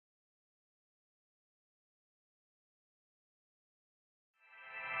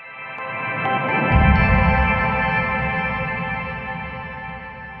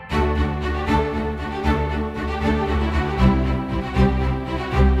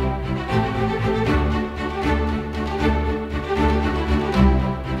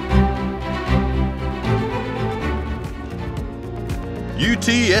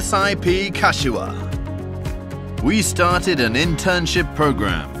UTSIP Kashiwa. We started an internship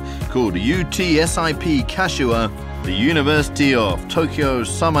program called UTSIP Kashiwa, the University of Tokyo's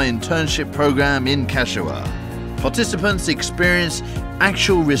summer internship program in Kashiwa. Participants experience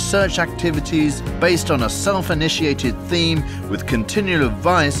actual research activities based on a self-initiated theme with continual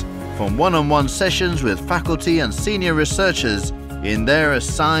advice from one-on-one sessions with faculty and senior researchers in their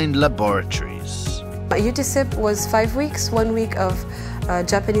assigned laboratories. UTSIP was 5 weeks, 1 week of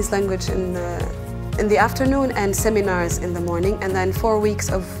Japanese language in the afternoon and seminars in the morning, and then 4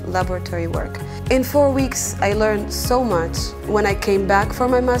 weeks of laboratory work. In 4 weeks I learned so much. When I came back for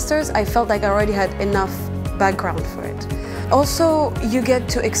my master's, I felt like I already had enough background for it. Also, you get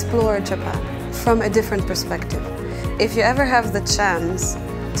to explore Japan from a different perspective. If you ever have the chance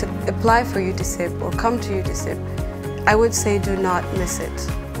to apply for UTSIP or come to UTSIP, I would say do not miss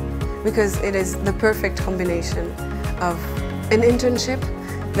it, because it is the perfect combination of an internship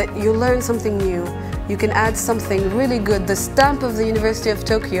that you learn something new, you can add something really good. The stamp of the University of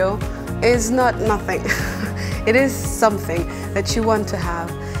Tokyo is not nothing. It is something that you want to have.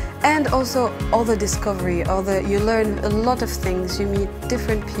 And also all the discovery, you learn a lot of things, you meet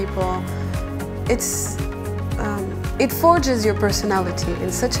different people. It forges your personality in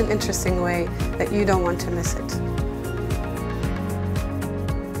such an interesting way that you don't want to miss it.